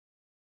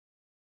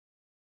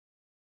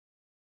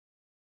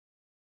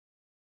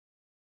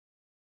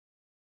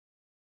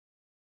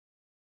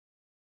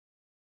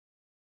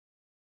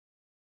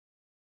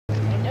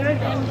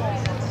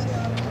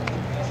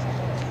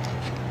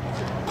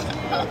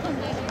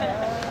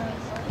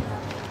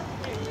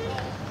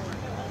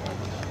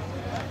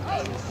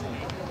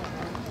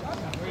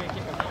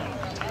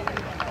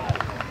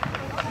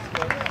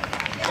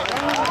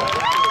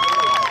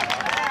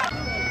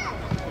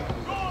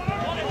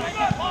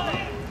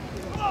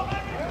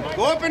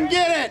Go up and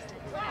get it!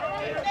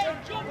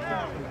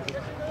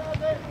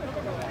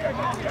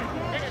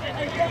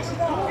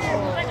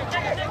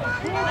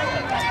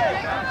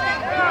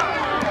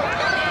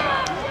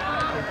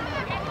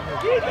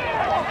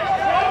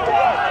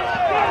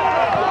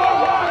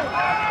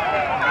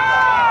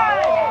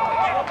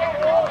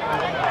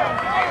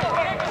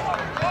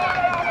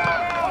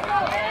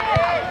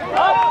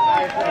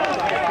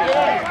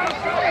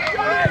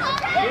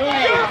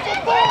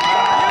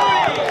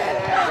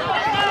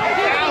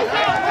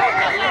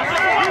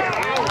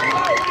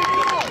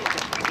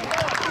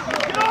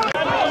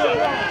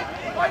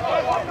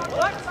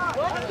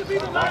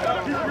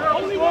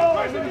 Only one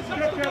person can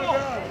touch the ball.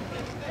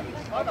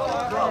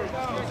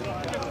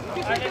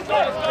 Let's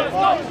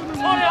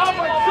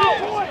go.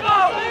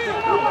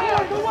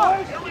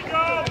 Here we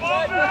go.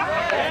 Ball back.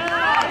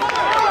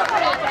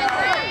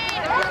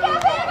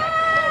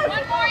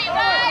 One more, you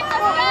guys.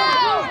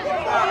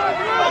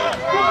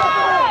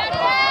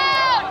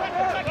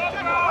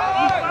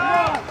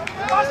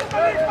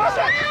 Let's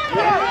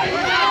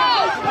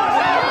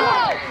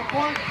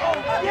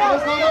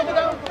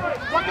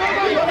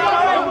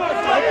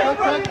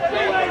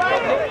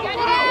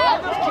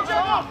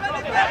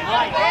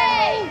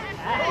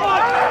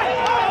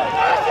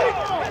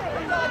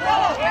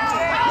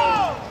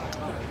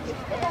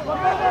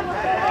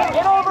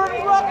Get over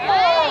and run the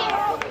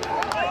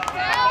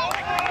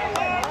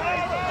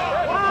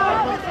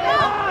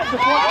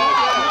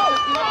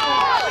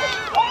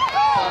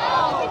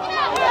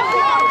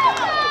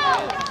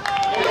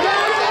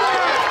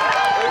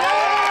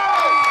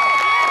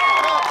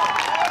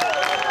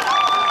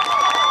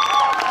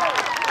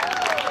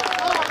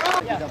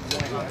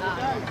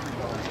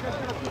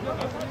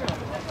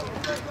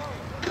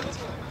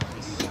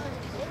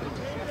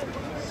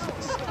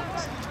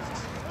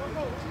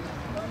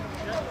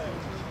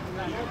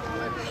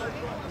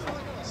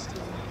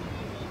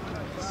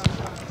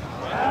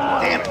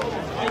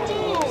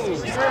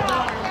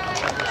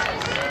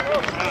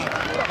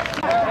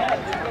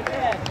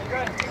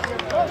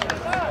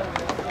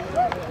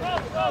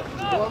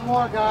One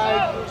more,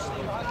 guys.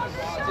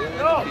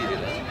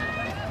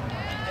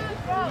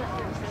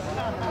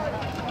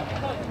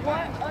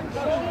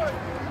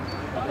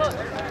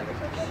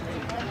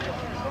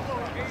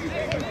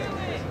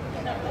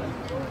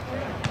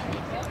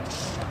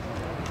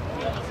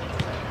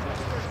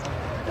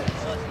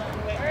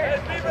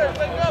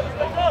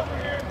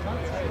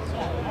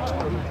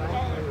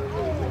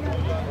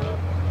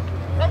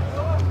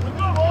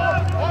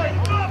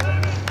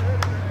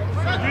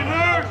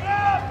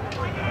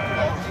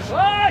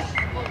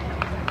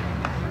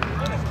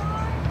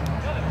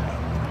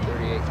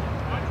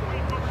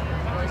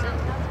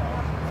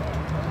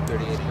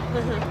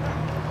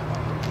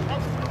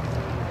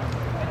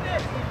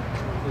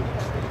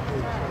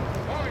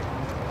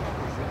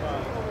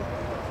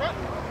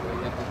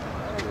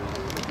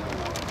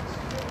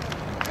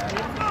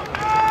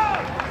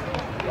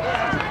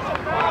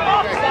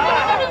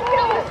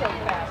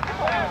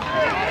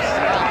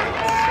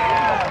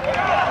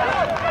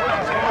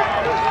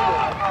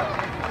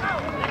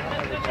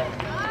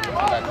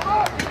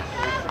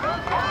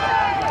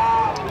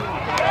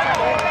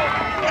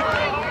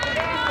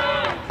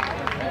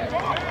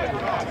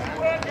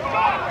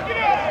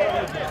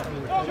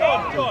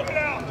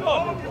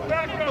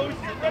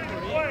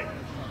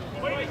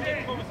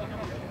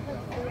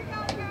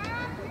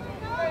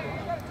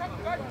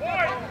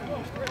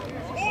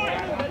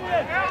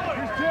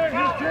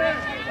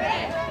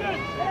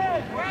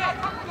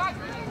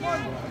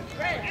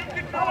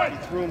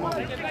 It's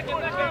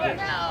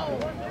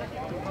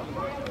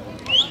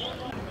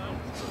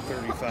a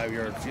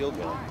 35-yard field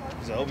goal.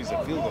 So I hope he's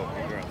a field goal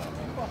kicker on the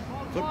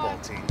football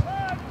team.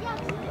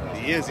 If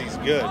he is, he's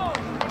good.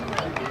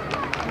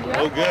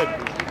 Oh, good.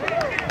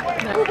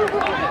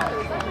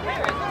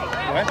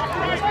 What?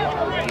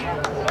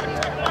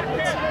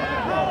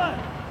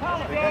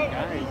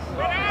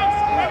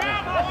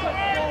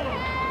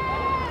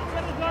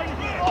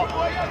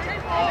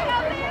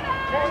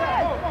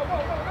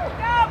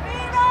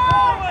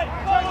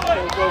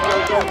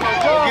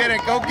 Go get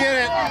it, go get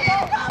it.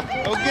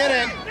 Go get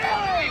it.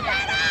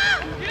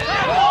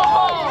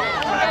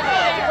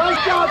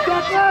 Nice job,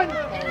 Declan.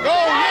 Go,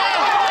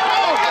 yeah.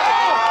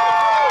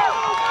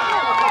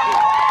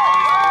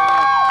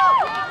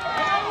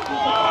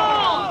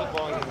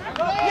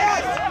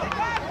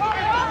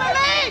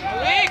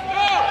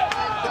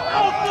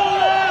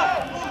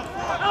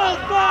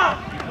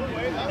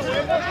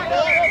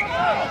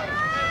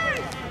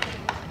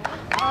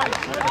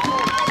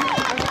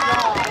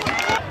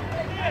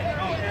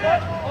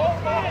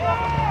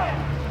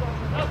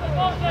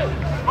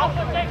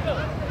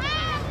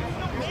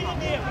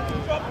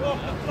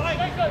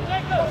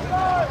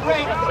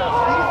 Great.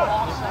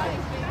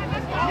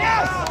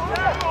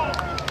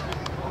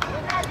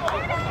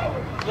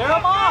 Clear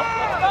them off.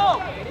 Let's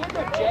go. Get in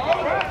there,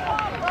 Jay.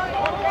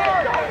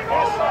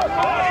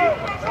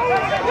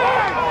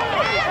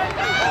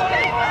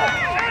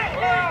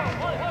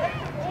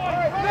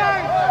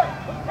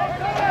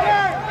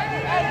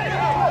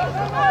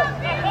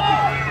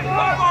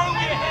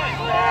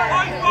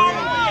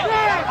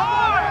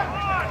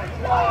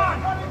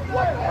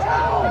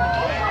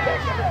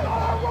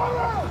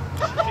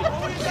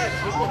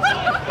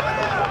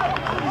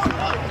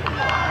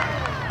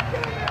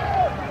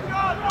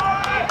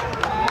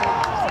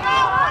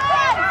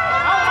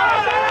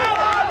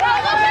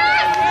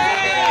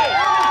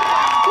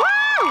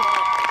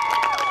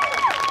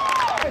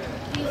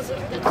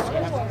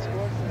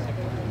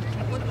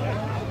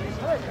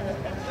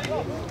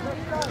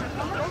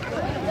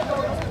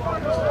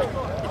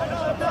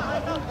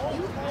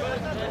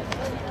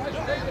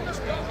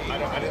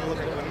 I didn't look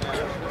at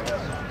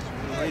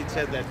when he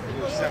said that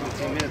it was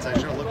 17 minutes. I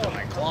should have looked at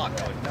my clock.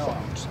 I would know how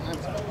much time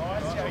it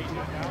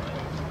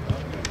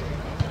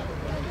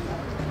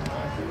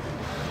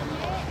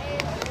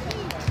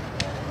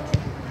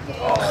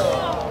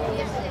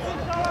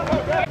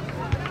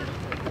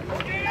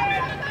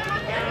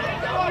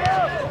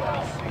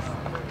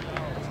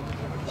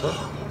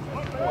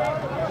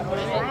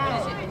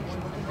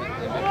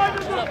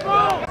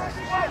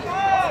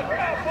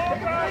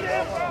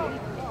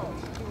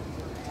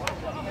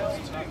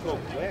go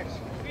quick.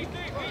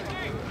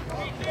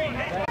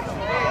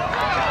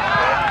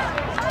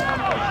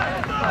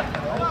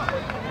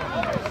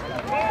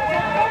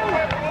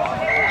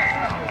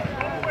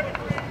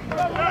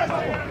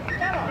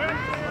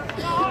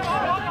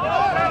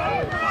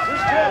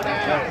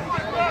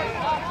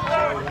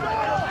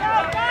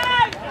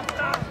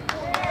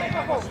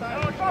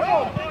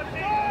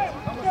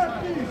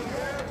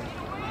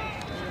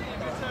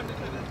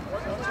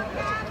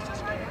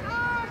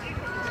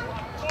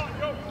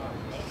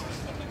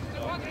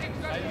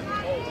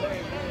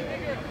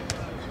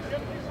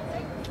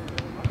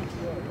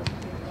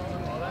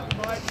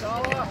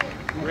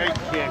 Great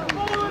kick.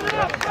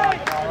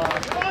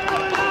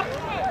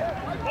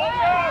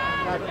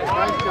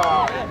 Nice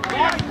job.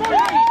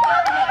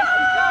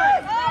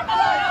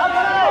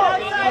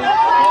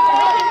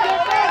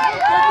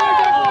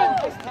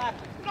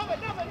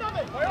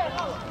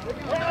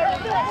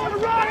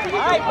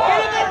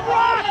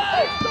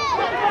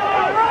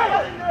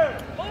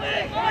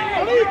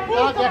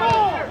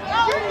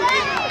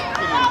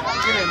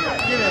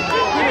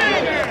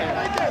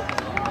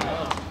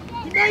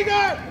 You made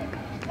that!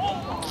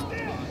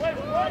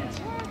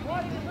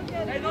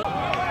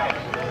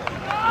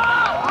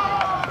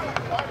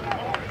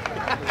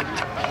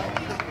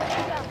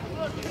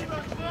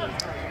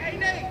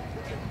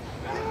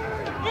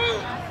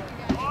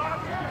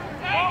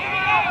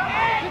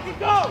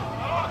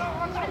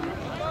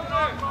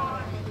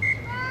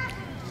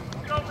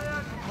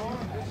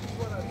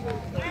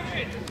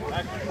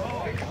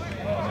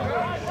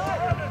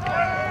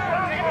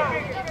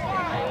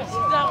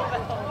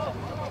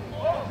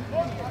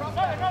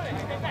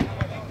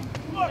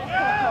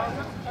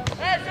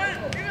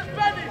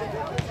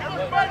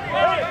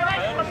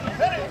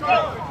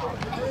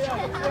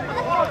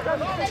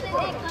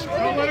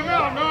 Don't let him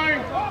out,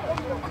 9.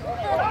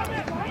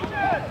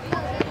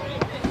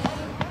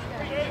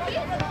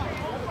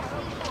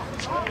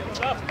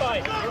 Tough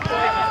fight.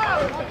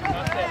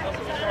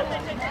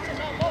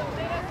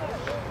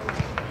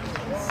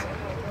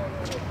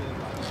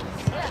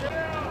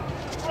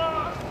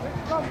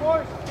 Come,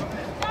 boys.